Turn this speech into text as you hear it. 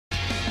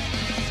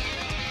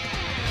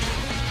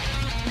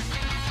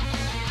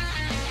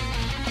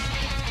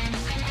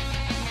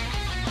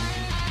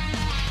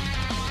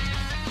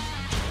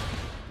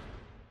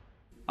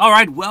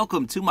Alright,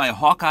 welcome to my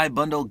Hawkeye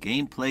bundle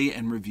gameplay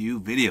and review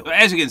video.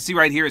 As you can see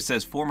right here, it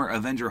says former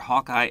Avenger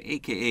Hawkeye,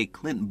 aka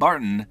Clint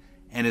Barton,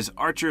 and his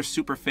Archer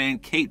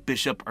superfan Kate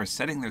Bishop are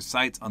setting their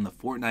sights on the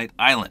Fortnite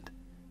island.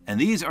 And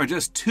these are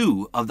just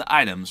two of the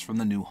items from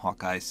the new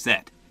Hawkeye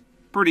set.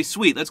 Pretty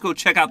sweet. Let's go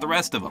check out the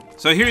rest of them.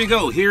 So here you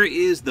go. Here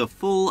is the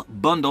full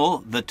bundle.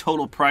 The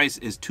total price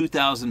is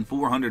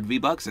 2,400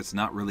 V-Bucks. It's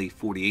not really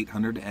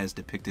 4,800 as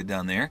depicted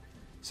down there.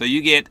 So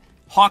you get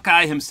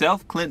Hawkeye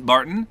himself, Clint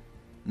Barton.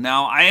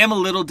 Now, I am a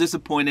little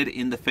disappointed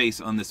in the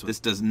face on this one. This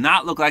does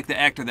not look like the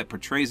actor that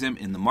portrays him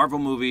in the Marvel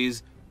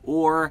movies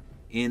or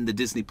in the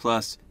Disney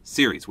Plus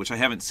series, which I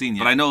haven't seen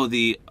yet. But I know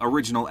the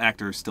original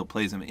actor still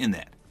plays him in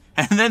that.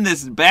 And then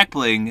this back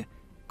bling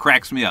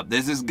cracks me up.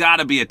 This has got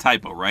to be a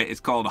typo, right?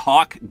 It's called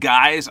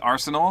Hawkeye's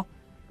Arsenal.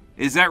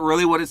 Is that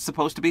really what it's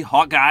supposed to be?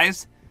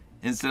 Hawkeye's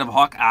instead of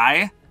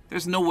Hawkeye?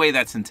 There's no way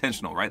that's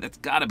intentional, right? That's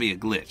got to be a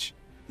glitch.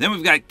 Then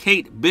we've got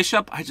Kate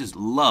Bishop. I just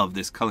love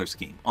this color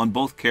scheme on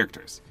both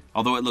characters.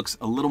 Although it looks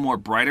a little more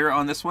brighter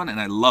on this one, and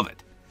I love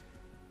it.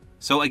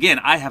 So again,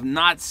 I have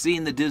not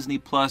seen the Disney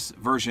Plus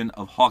version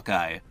of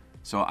Hawkeye,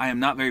 so I am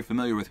not very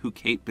familiar with who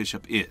Kate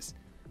Bishop is.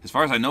 As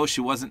far as I know,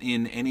 she wasn't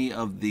in any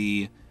of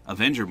the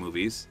Avenger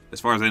movies, as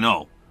far as I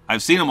know.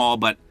 I've seen them all,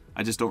 but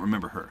I just don't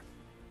remember her.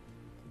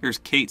 Here's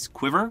Kate's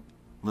quiver,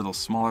 a little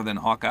smaller than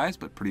Hawkeye's,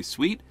 but pretty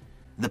sweet.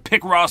 The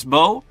Pick Ross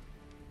bow,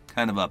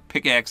 kind of a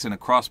pickaxe and a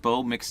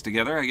crossbow mixed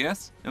together, I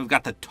guess. And we've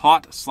got the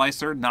taut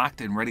slicer, knocked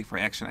and ready for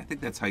action. I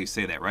think that's how you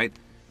say that, right?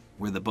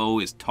 Where the bow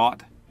is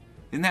taut.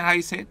 Isn't that how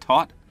you say it?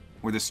 Taut?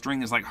 Where the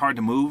string is like hard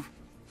to move.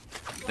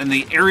 Then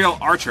the aerial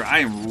archer. I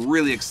am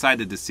really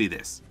excited to see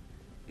this.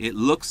 It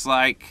looks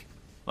like,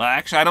 well,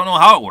 actually, I don't know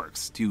how it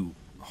works. Do you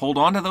hold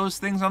on to those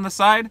things on the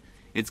side?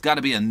 It's got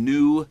to be a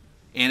new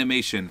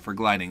animation for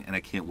gliding, and I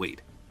can't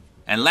wait.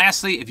 And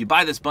lastly, if you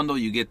buy this bundle,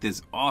 you get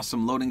this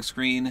awesome loading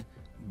screen.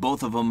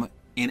 Both of them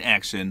in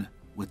action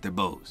with their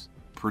bows.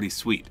 Pretty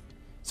sweet.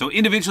 So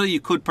individually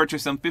you could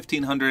purchase them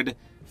 1,500,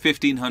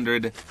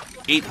 1,500,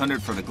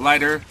 800 for the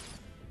glider,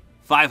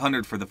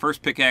 500 for the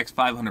first pickaxe,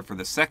 500 for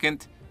the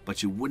second,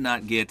 but you would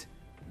not get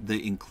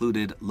the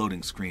included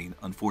loading screen,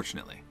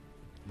 unfortunately.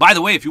 By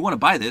the way, if you want to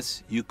buy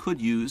this, you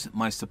could use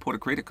my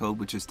Support-A-Creator Code,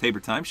 which is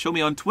tabortime. Show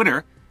me on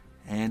Twitter,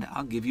 and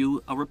I'll give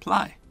you a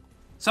reply.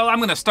 So I'm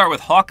going to start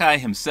with Hawkeye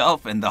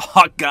himself and the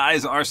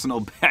Hawkeye's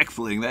Arsenal back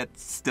bling. That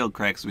still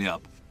cracks me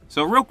up.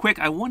 So real quick,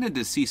 I wanted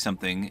to see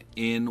something.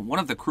 In one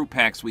of the crew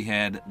packs, we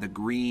had the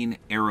green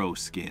arrow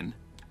skin.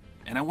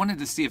 And I wanted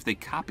to see if they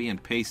copy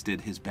and pasted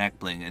his back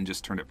bling and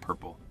just turned it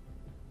purple.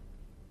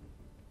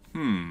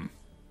 You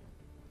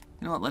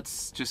know what,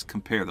 let's just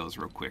compare those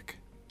real quick.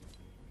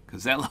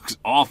 Because that looks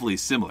awfully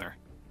similar.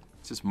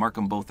 Let's just mark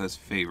them both as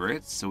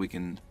favorites so we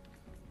can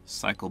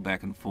cycle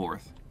back and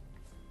forth.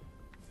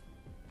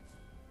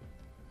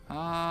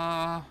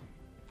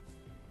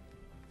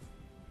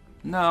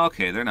 No,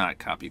 okay, they're not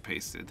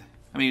copy-pasted.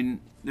 I mean,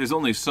 there's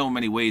only so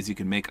many ways you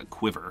can make a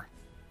quiver.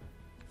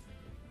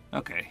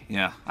 Okay,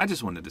 yeah, I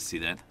just wanted to see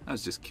that. I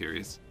was just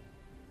curious.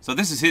 So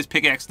this is his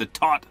pickaxe, the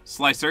taut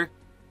slicer.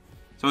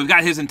 So we've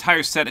got his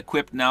entire set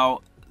equipped now.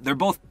 They're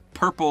both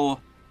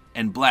purple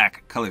and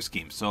black color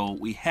schemes. So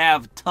we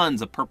have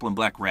tons of purple and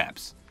black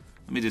wraps.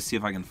 Let me just see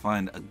if I can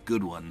find a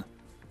good one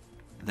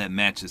that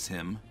matches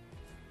him.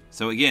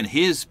 So again,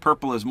 his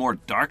purple is more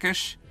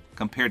darkish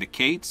compared to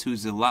Kate's,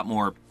 who's a lot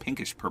more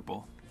pinkish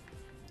purple.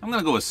 I'm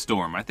going to go with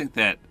Storm. I think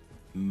that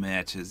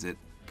matches it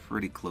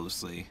pretty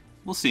closely.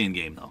 We'll see in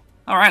game, though.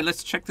 All right,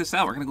 let's check this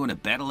out. We're going to go into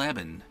Battle Lab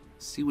and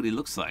see what he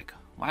looks like.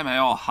 Why am I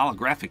all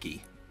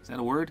holographic-y? Is that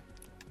a word?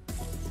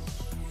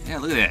 Yeah,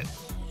 look at that.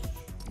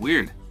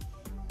 Weird.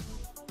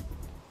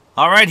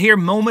 All right, here,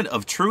 moment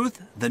of truth.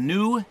 The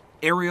new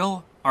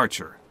aerial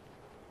archer.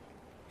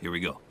 Here we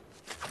go.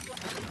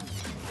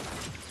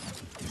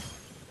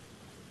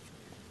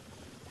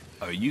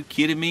 Are you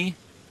kidding me?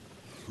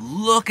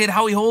 Look at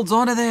how he holds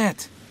on to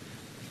that.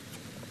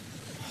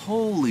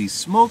 Holy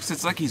smokes,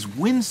 it's like he's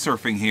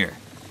windsurfing here.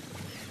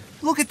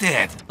 Look at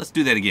that. Let's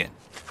do that again.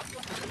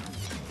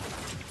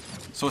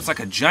 So it's like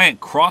a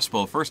giant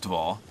crossbow, first of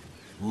all.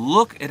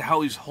 Look at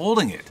how he's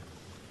holding it.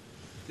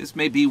 This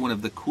may be one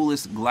of the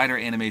coolest glider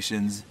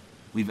animations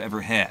we've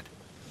ever had.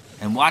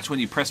 And watch when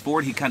you press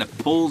forward, he kind of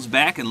pulls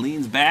back and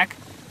leans back.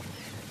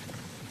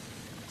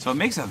 So it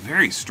makes a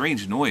very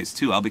strange noise,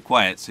 too. I'll be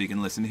quiet so you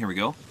can listen. Here we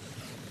go.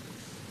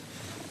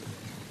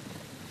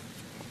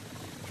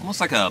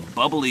 Almost like a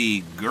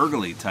bubbly,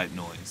 gurgly type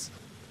noise.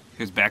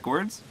 Here's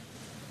backwards.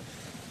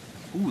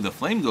 Ooh, the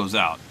flame goes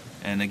out.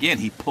 And again,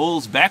 he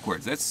pulls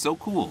backwards. That's so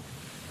cool.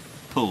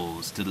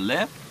 Pulls to the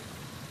left.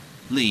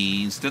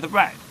 Leans to the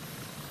right.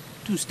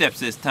 2 steps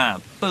this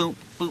time. Boom,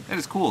 boom. That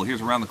is cool.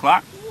 Here's around the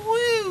clock.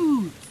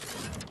 Woo!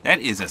 That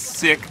is a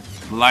sick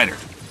glider.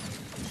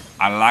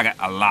 I like it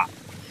a lot.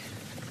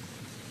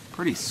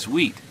 Pretty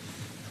sweet.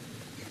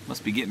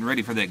 Must be getting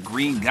ready for that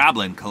Green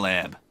Goblin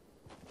collab.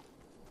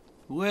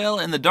 Well,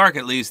 in the dark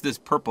at least, this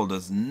purple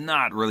does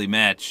not really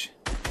match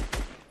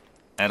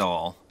at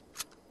all.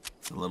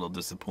 It's a little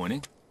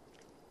disappointing.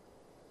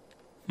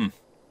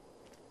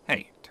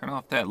 Turn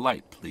off that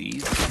light,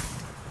 please.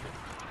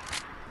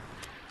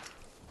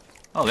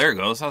 Oh, there it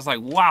goes. I was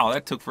like, wow,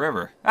 that took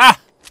forever. Ah!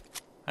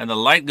 And the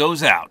light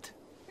goes out.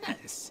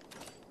 Nice.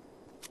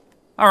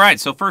 All right,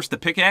 so first the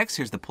pickaxe.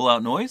 Here's the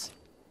pull-out noise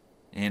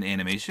and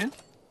animation.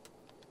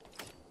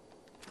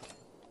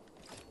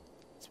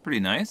 It's pretty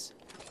nice.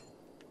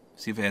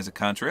 See if it has a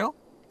contrail.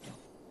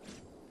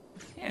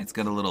 Yeah, it's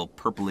got a little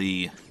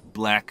purpley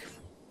black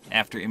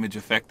after image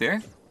effect there.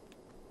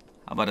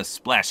 How about a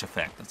splash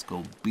effect? Let's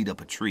go beat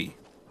up a tree.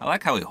 I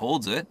like how he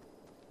holds it.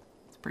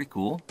 It's pretty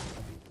cool.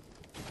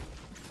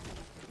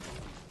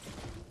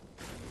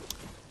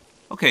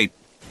 Okay,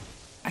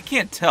 I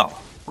can't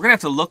tell. We're gonna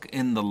have to look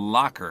in the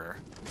locker.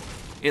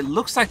 It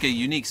looks like a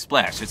unique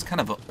splash. It's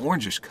kind of an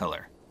orangish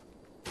color.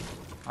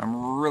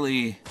 I'm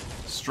really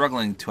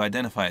struggling to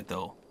identify it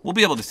though. We'll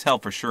be able to tell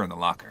for sure in the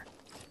locker.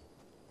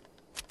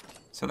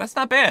 So that's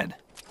not bad.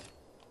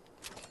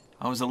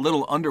 I was a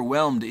little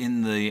underwhelmed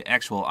in the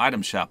actual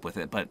item shop with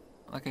it, but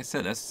like I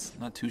said, that's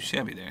not too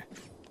shabby there.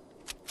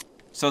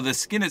 So the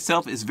skin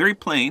itself is very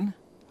plain,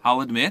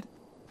 I'll admit.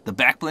 The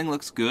back bling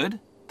looks good.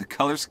 The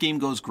color scheme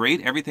goes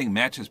great. Everything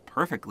matches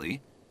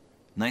perfectly.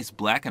 Nice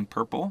black and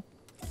purple.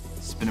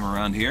 Spin him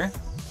around here.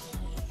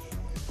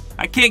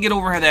 I can't get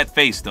over that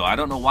face, though. I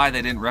don't know why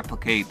they didn't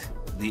replicate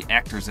the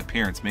actor's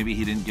appearance. Maybe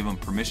he didn't give him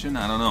permission.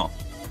 I don't know.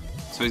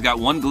 So he's got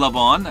one glove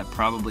on. That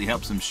probably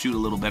helps him shoot a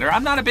little better.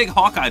 I'm not a big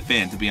Hawkeye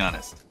fan, to be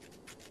honest.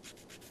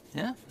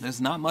 Yeah,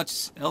 there's not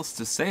much else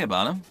to say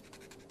about him.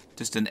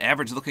 Just an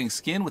average-looking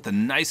skin with a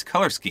nice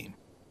color scheme.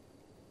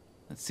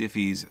 Let's see if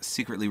he's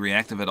secretly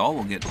reactive at all.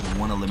 We'll get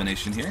one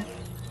elimination here.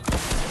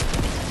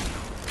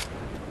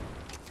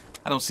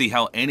 I don't see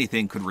how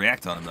anything could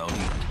react on him, though.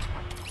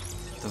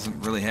 He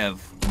doesn't really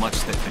have much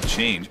that could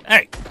change.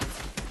 Hey!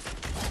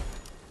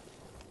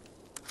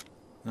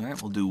 All right,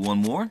 we'll do one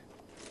more.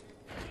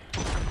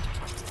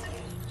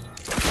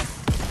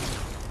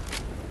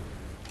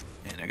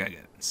 And that guy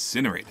got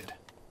incinerated.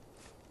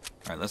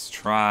 All right, let's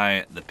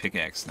try the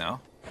pickaxe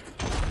now.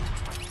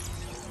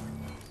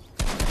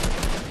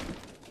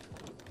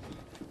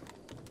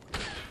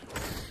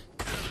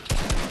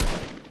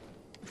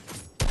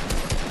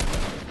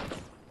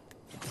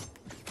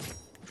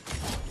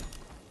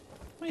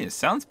 It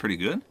sounds pretty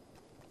good.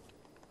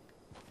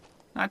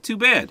 Not too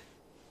bad.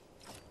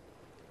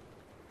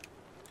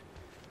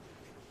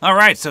 All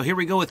right, so here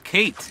we go with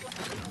Kate.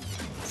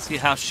 Let's see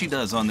how she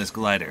does on this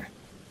glider.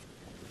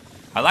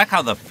 I like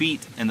how the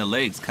feet and the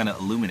legs kind of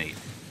illuminate.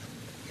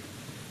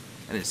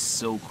 That is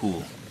so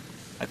cool.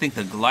 I think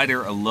the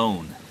glider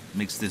alone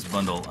makes this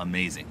bundle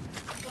amazing.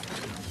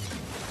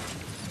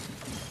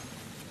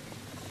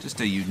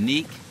 Just a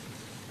unique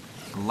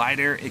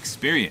glider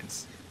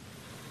experience.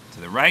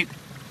 To the right,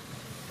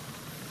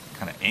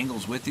 kind of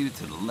angles with you.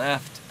 To the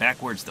left,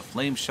 backwards, the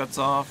flame shuts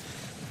off.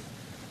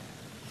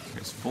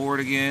 There's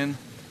forward again.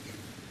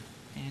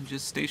 And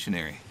just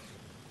stationary.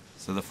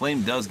 So the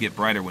flame does get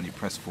brighter when you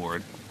press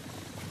forward.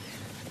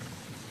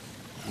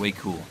 Way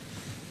cool.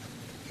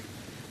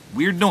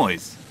 Weird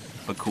noise,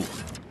 but cool.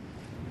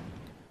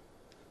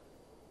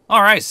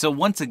 Alright, so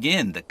once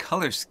again, the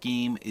color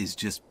scheme is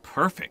just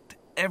perfect.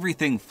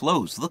 Everything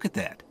flows. Look at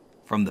that.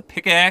 From the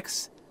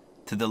pickaxe,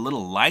 to the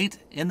little light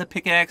in the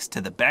pickaxe, to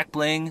the back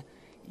bling.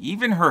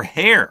 Even her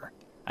hair.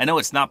 I know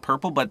it's not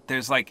purple, but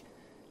there's like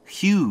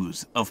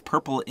hues of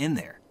purple in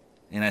there.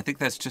 And I think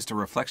that's just a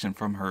reflection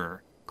from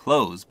her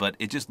clothes, but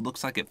it just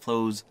looks like it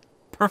flows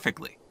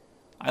perfectly.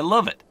 I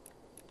love it.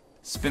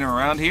 Spin her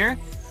around here.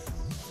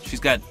 She's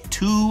got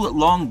two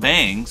long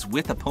bangs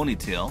with a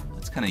ponytail.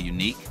 That's kind of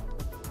unique.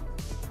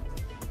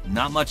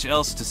 Not much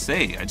else to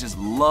say. I just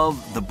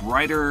love the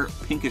brighter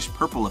pinkish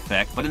purple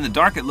effect, but in the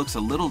dark it looks a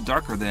little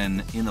darker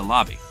than in the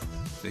lobby.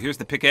 So here's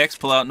the pickaxe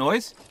pull-out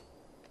noise.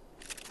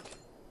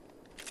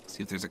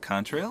 See if there's a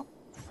contrail.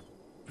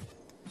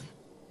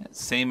 Yeah,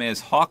 same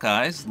as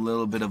Hawkeye's, a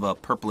little bit of a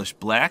purplish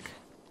black.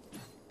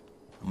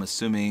 I'm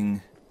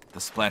assuming the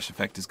splash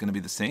effect is going to be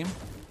the same.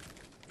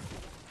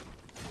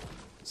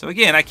 So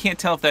again, I can't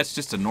tell if that's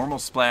just a normal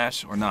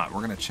splash or not.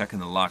 We're going to check in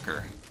the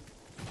locker.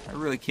 I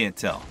really can't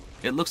tell.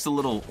 It looks a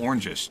little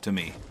orangish to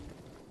me.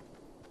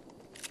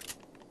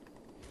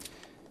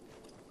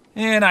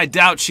 And I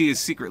doubt she is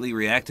secretly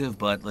reactive,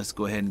 but let's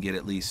go ahead and get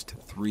at least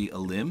 3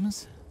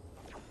 elims.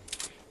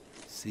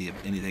 See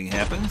if anything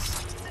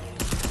happens.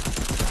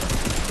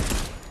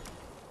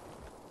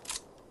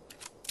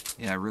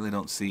 Yeah, I really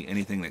don't see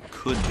anything that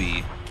could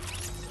be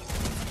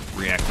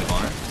reactive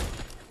on her.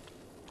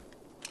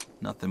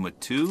 Nothing with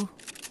 2.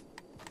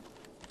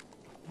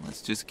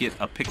 Let's just get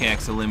a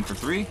pickaxe elim for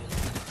 3.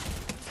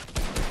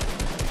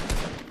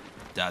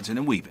 Dodging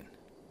and weaving.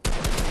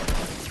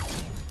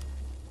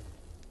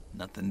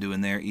 Nothing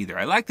doing there either.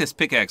 I like this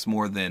pickaxe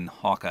more than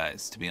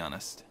Hawkeye's, to be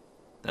honest.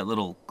 That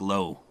little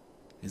glow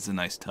is a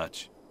nice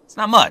touch. It's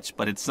not much,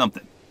 but it's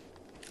something.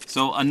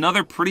 So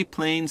another pretty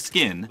plain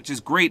skin, which is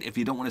great if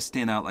you don't want to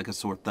stand out like a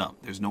sore thumb.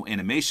 There's no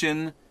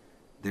animation.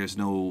 There's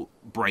no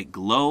bright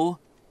glow.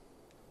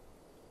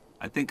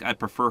 I think I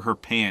prefer her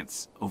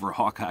pants over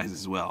Hawkeye's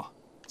as well.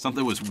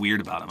 Something was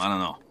weird about him. I don't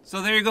know.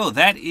 So there you go.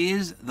 That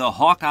is the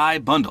Hawkeye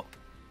bundle.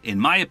 In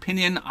my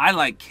opinion, I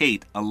like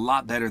Kate a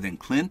lot better than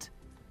Clint,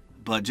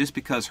 but just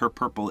because her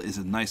purple is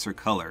a nicer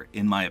color,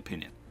 in my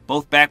opinion.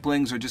 Both back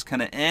blings are just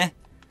kind of eh.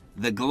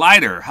 The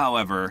glider,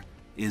 however,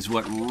 is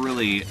what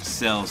really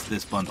sells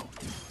this bundle.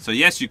 So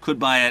yes, you could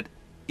buy it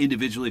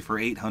individually for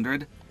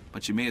 $800,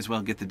 but you may as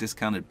well get the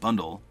discounted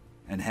bundle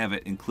and have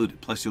it included.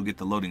 Plus you'll get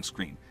the loading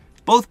screen.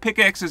 Both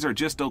pickaxes are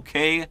just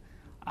okay.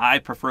 I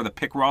prefer the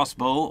Pick Ross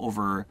bow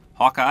over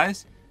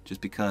Hawkeye's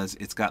just because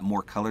it's got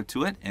more color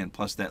to it, and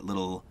plus that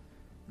little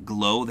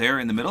glow there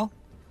in the middle.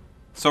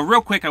 So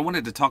real quick, I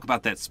wanted to talk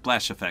about that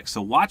splash effect.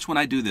 So watch when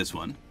I do this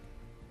one.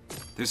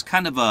 There's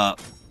kind of a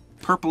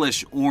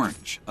purplish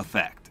orange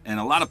effect. And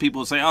a lot of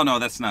people say, oh no,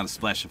 that's not a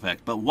splash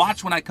effect. But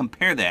watch when I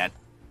compare that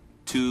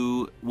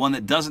to one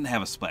that doesn't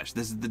have a splash.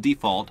 This is the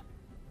default.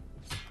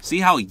 See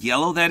how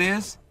yellow that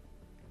is?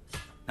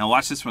 Now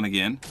watch this one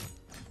again.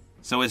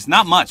 So it's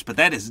not much, but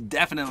that is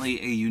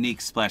definitely a unique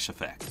splash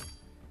effect.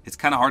 It's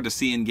kind of hard to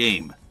see in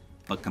game,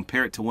 but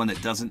compare it to one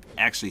that doesn't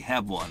actually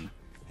have one,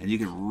 and you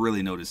can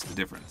really notice the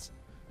difference.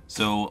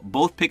 So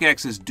both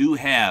pickaxes do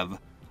have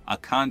a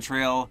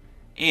contrail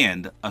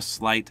and a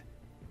slight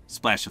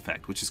splash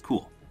effect, which is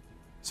cool.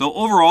 So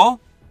overall,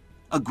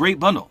 a great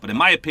bundle. But in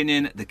my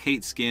opinion, the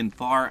Kate skin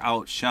far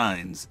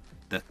outshines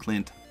the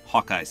Clint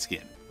Hawkeye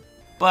skin.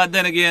 But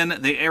then again,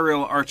 the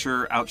Aerial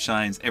Archer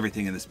outshines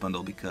everything in this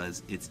bundle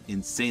because it's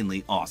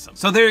insanely awesome.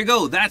 So there you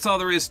go. That's all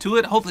there is to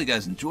it. Hopefully you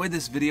guys enjoyed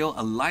this video.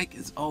 A like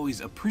is always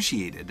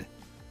appreciated.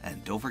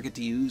 And don't forget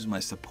to use my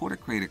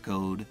Support-A-Creator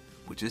Code,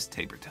 which is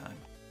Tabor time.